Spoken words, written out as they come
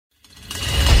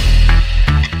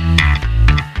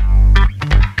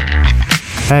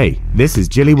Hey, this is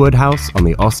Jilly Woodhouse on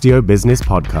the Osteo Business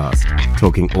Podcast,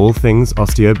 talking all things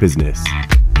osteo business.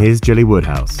 Here's Jilly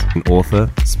Woodhouse, an author,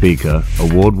 speaker,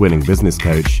 award-winning business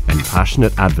coach, and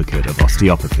passionate advocate of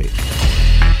osteopathy.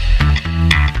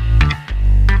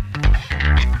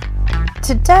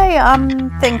 Today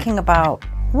I'm thinking about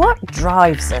what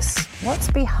drives us,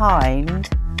 what's behind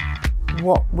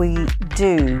what we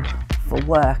do for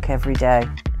work every day.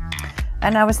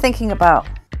 And I was thinking about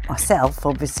myself,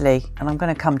 obviously, and I'm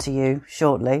going to come to you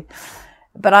shortly,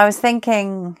 but I was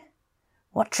thinking,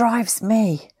 what drives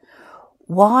me?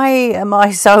 Why am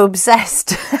I so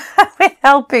obsessed with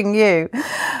helping you?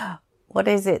 What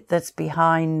is it that's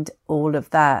behind all of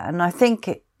that? And I think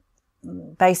it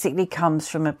basically comes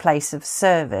from a place of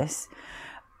service.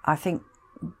 I think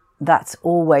that's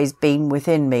always been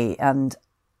within me, and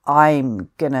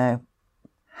I'm going to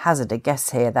hazard a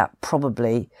guess here that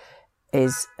probably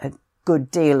is a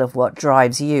good deal of what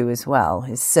drives you as well,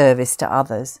 is service to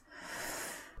others.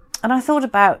 And I thought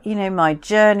about, my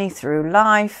journey through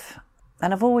life,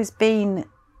 and I've always been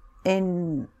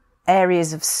in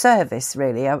areas of service,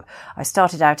 really. I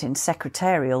started out in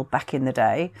secretarial back in the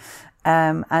day,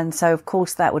 and so of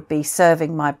course that would be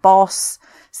serving my boss,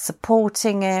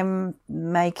 supporting him,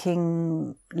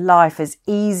 making life as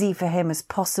easy for him as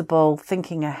possible,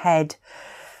 thinking ahead.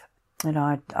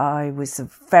 I was a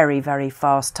very, very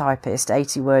fast typist,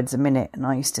 80 words a minute, and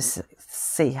I used to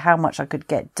see how much I could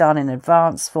get done in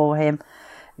advance for him.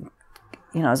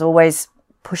 I was always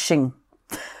pushing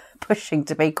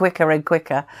to be quicker and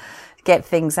quicker, get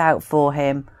things out for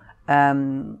him.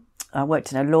 I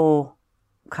worked in a law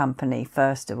company,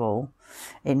 first of all,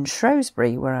 in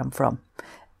Shrewsbury, where I'm from.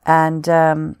 And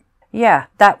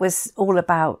that was all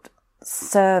about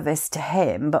service to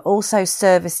him, but also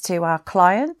service to our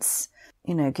clients,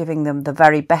 giving them the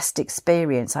very best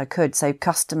experience I could. So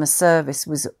customer service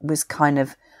was kind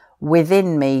of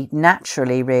within me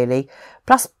naturally, really.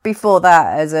 Plus, before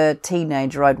that, as a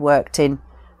teenager, I'd worked in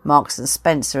Marks and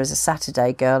Spencer as a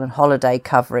Saturday girl and holiday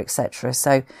cover, etc.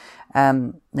 So,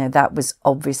 that was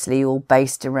obviously all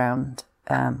based around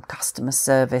customer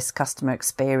service, customer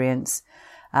experience,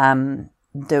 doing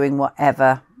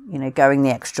whatever, going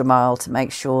the extra mile to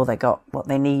make sure they got what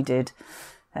they needed.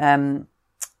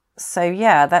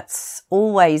 That's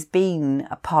always been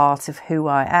a part of who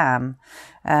I am.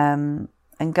 And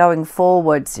going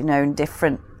forwards, in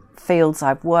different fields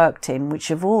I've worked in, which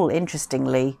have all,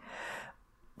 interestingly,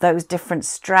 those different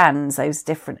strands, those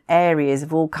different areas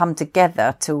have all come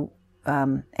together to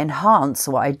enhance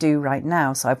what I do right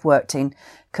now. So I've worked in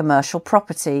commercial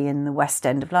property in the West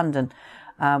End of London.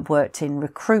 I've worked in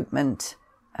recruitment,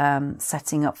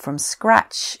 setting up from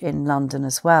scratch in London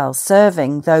as well,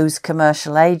 serving those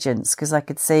commercial agents, because I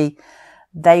could see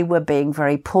they were being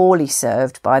very poorly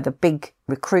served by the big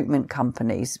recruitment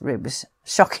companies. It was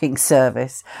shocking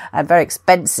service, and very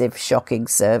expensive, shocking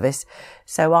service.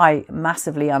 So I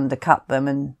massively undercut them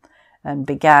and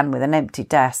began with an empty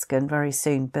desk, and very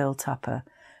soon built up a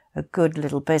good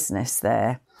little business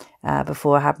there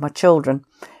before I had my children.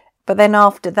 But then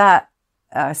after that,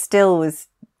 I still was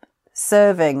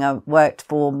serving. I worked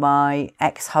for my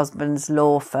ex-husband's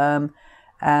law firm,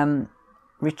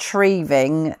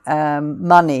 retrieving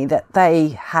money that they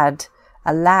had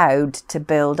allowed to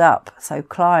build up. So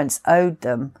clients owed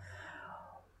them,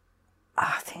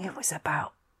 I think it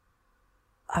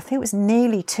was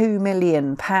nearly £2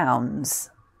 million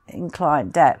in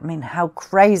client debt. I mean, how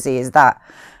crazy is that?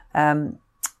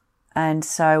 And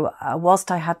so whilst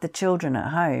I had the children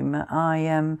at home,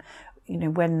 I,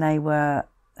 when they were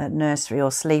at nursery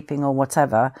or sleeping or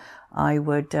whatever, I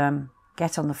would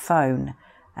get on the phone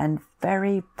and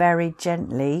very, very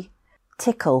gently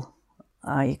tickled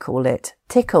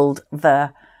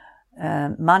the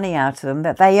money out of them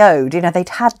that they owed. They'd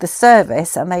had the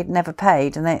service and they'd never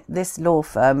paid. And this law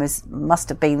firm must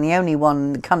have been the only one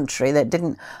in the country that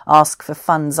didn't ask for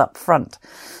funds up front.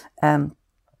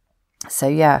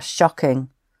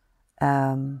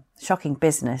 Shocking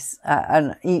business.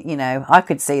 And, I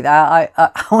could see that.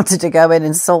 I wanted to go in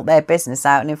and sort their business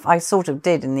out. And if I sort of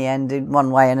did in the end, in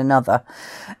one way and another.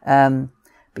 And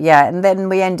then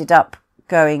we ended up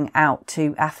going out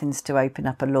to Athens to open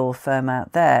up a law firm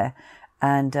out there.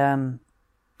 And,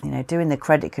 doing the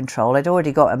credit control. I'd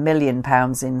already got £1 million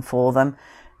in for them.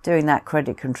 Doing that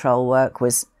credit control work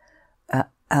was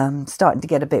starting to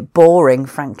get a bit boring,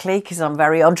 frankly, because I'm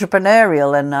very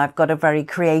entrepreneurial and I've got a very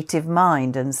creative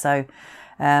mind. And so,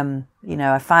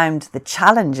 I found the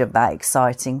challenge of that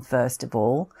exciting, first of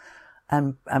all,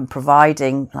 and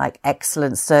providing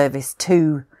excellent service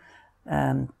to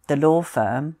the law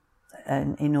firm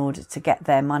in order to get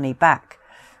their money back.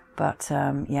 But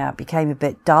it became a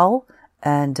bit dull,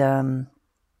 and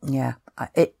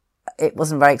it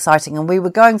wasn't very exciting. And we were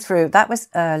going through, that was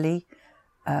early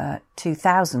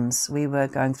 2000s. We were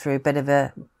going through a bit of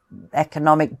a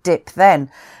economic dip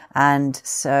then, and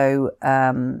so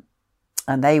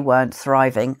and they weren't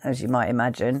thriving, as you might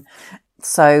imagine.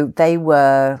 So they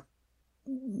were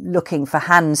looking for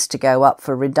hands to go up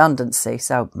for redundancy.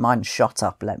 So mine shot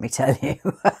up, let me tell you.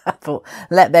 I thought,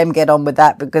 let them get on with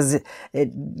that, because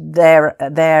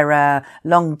their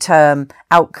long-term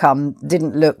outcome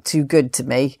didn't look too good to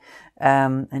me.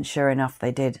 And sure enough,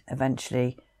 they did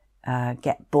eventually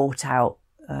get bought out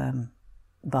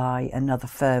by another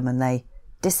firm, and they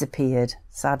disappeared,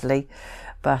 sadly.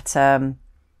 But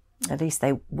at least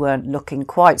they weren't looking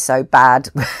quite so bad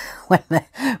when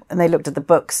they looked at the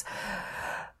books.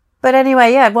 But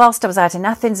anyway, whilst I was out in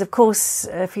Athens, of course,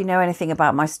 if you know anything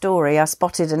about my story, I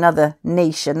spotted another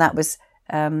niche, and that was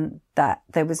that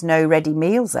there was no ready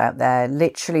meals out there.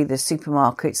 Literally, the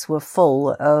supermarkets were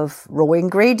full of raw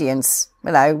ingredients,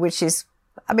 which is,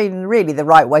 really the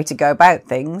right way to go about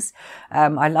things.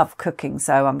 I love cooking,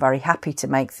 so I'm very happy to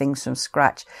make things from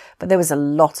scratch. But there was a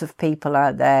lot of people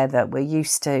out there that were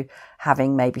used to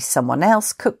having maybe someone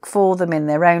else cook for them in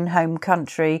their own home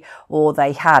country, or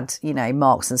they had,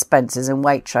 Marks and Spencers and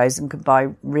Waitrose and could buy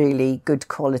really good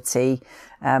quality,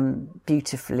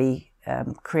 beautifully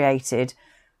created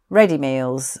ready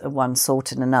meals of one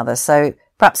sort and another. So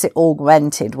perhaps it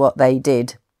augmented what they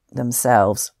did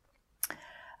themselves.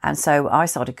 And so I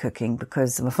started cooking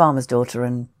because I'm a farmer's daughter,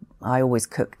 and I always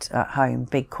cooked at home,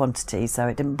 big quantities, so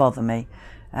it didn't bother me.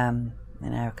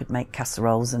 I could make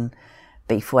casseroles and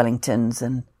beef Wellingtons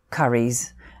and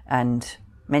curries and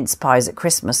mince pies at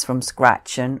Christmas from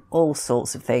scratch and all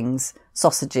sorts of things,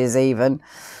 sausages even.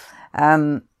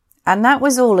 And that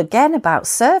was all, again, about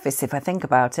service, if I think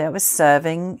about it. I was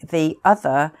serving the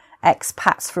other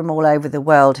expats from all over the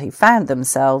world who found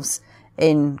themselves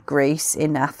in Greece,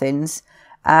 in Athens.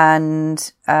 And,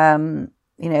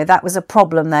 that was a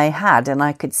problem they had. And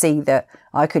I could see that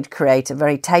I could create a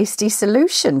very tasty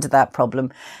solution to that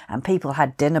problem. And people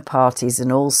had dinner parties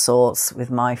and all sorts with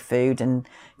my food and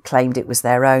claimed it was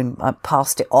their own. I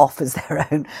passed it off as their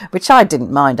own, which I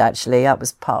didn't mind, actually. That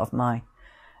was part of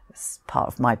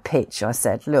my pitch. I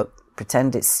said, look,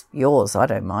 pretend it's yours. I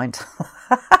don't mind.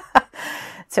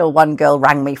 Till one girl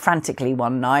rang me frantically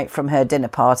one night from her dinner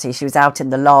party. She was out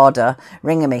in the larder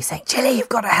ringing me saying, Gilly, you've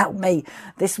got to help me.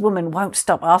 This woman won't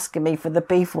stop asking me for the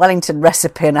beef Wellington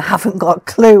recipe and I haven't got a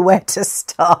clue where to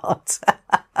start.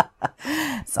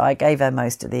 So I gave her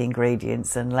most of the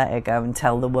ingredients and let her go and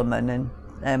tell the woman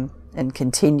and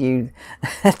continue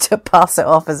to pass it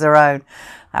off as her own.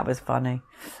 That was funny.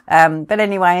 But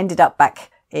anyway, I ended up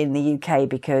back in the UK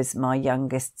because my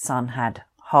youngest son had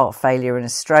heart failure and a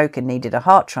stroke and needed a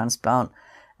heart transplant,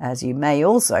 as you may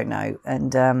also know.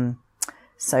 And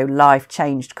so life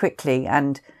changed quickly.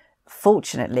 And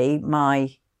fortunately,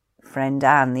 my friend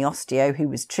Anne, the osteo who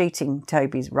was treating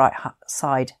Toby's right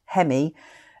side hemi,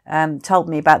 told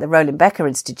me about the Roland Becker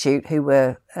Institute, who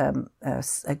were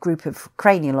a group of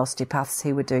cranial osteopaths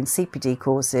who were doing CPD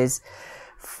courses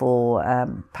for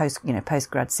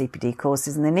postgrad CPD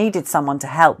courses, and they needed someone to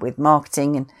help with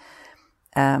marketing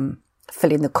and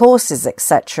filling the courses,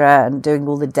 etc., and doing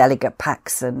all the delegate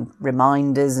packs and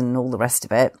reminders and all the rest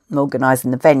of it, and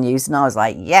organising the venues. And I was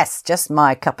like, yes, just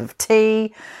my cup of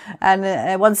tea.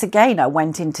 And once again, I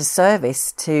went into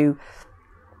service to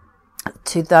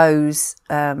those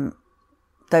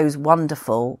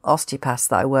wonderful osteopaths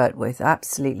that I worked with,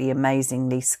 absolutely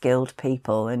amazingly skilled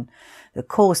people, and the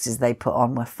courses they put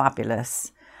on were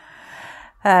fabulous.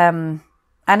 And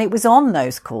it was on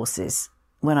those courses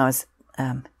when I was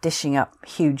dishing up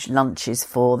huge lunches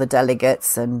for the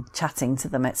delegates and chatting to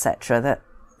them, etc., that,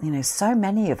 so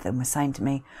many of them were saying to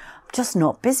me, I'm just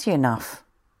not busy enough.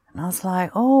 And I was like,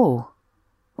 oh,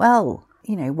 well,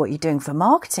 what you're doing for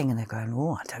marketing? And they're going,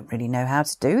 oh, I don't really know how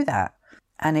to do that.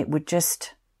 And it would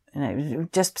just, it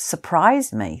would just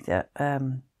surprise me that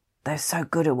they're so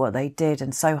good at what they did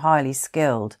and so highly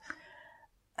skilled.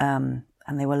 And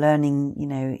they were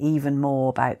learning, even more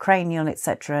about cranial,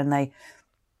 etc. And they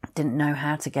didn't know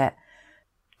how to get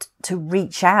to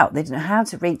reach out. They didn't know how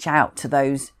to reach out to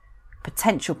those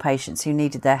potential patients who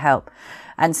needed their help.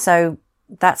 And so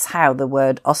that's how the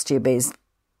word osteobiz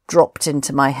dropped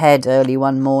into my head early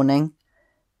one morning.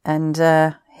 And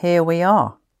here we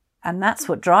are. And that's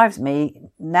what drives me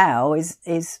now is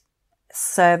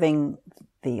serving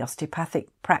the osteopathic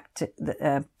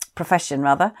profession,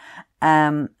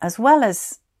 as well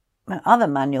as other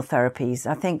manual therapies.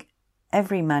 I think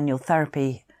every manual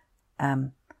therapy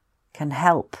can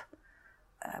help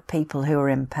people who are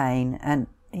in pain. And,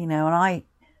 and I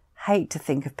hate to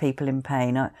think of people in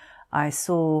pain. I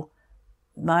saw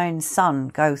my own son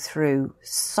go through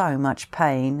so much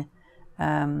pain,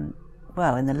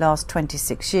 in the last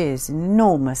 26 years,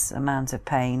 enormous amount of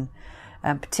pain,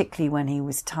 particularly when he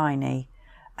was tiny.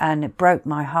 And it broke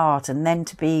my heart. And then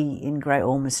to be in Great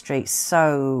Ormond Street,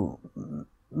 so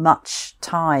much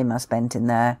time I spent in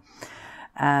there,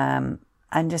 and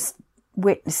just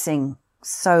witnessing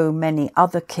so many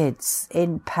other kids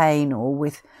in pain or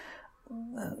with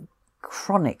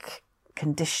chronic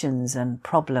conditions and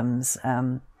problems.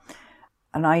 And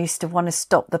I used to want to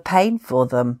stop the pain for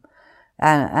them,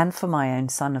 and for my own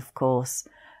son, of course.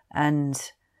 And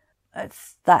I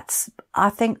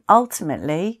think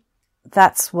ultimately,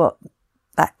 that's what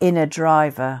that inner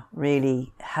driver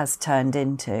really has turned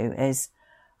into, is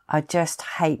I just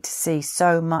hate to see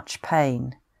so much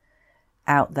pain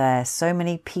out there, so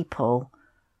many people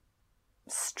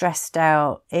stressed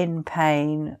out, in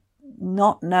pain,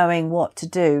 not knowing what to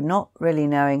do, not really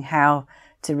knowing how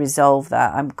to resolve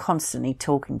that. I'm constantly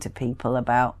talking to people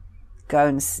about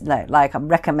like I'm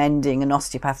recommending an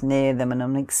osteopath near them, and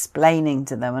I'm explaining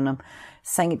to them, and I'm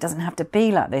saying it doesn't have to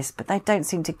be like this, but they don't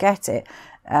seem to get it.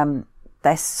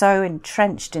 They're so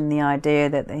entrenched in the idea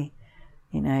that they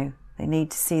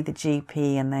need to see the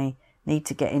GP and they need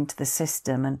to get into the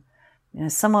system.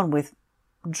 And someone with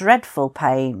dreadful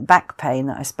pain, back pain,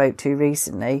 that I spoke to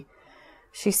recently,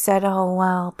 she said, "Oh,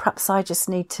 well, perhaps I just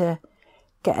need to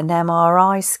get an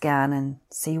MRI scan and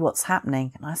see what's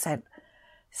happening." And I said,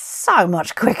 so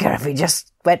much quicker if we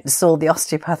just went and saw the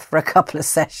osteopath for a couple of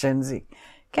sessions.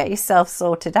 Get yourself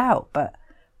sorted out. But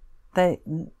the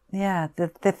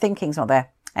thinking's not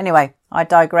there. Anyway, I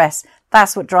digress.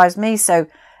 That's what drives me. So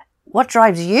what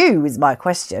drives you is my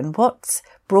question. What's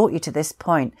brought you to this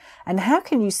point? And how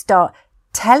can you start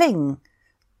telling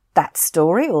that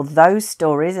story, or those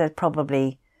stories? There's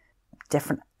probably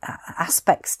different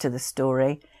aspects to the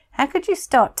story. How could you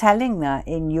start telling that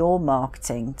in your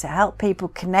marketing to help people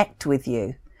connect with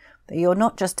you? That you're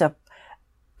not just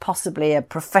possibly a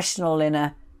professional in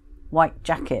a white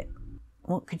jacket.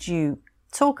 What could you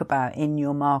talk about in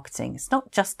your marketing? It's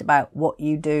not just about what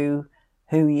you do,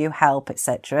 who you help,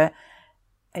 etc.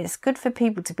 It's good for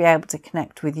people to be able to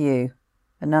connect with you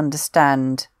and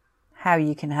understand how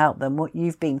you can help them, what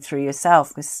you've been through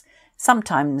yourself. Because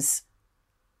sometimes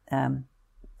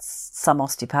some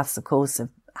osteopaths, of course, have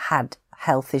had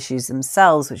health issues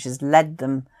themselves, which has led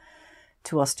them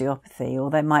to osteopathy,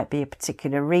 or there might be a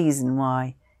particular reason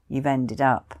why you've ended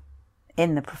up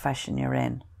in the profession you're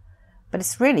in. But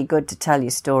it's really good to tell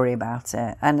your story about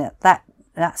it, and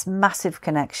that's massive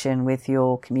connection with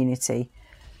your community.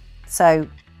 So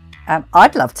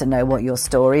I'd love to know what your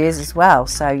story is as well,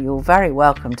 so you're very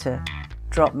welcome to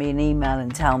drop me an email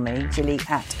and tell me,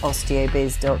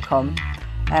 Gilly@osteobiz.com.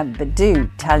 But do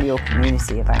tell your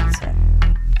community about it.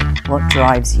 What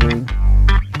drives you?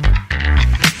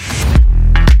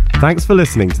 Thanks for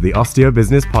listening to the Osteo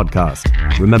Business Podcast.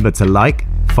 Remember to like,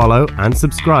 follow, and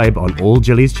subscribe on all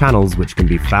Gilly's channels, which can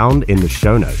be found in the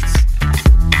show notes.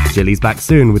 Gilly's back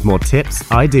soon with more tips,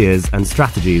 ideas, and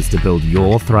strategies to build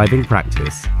your thriving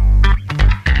practice.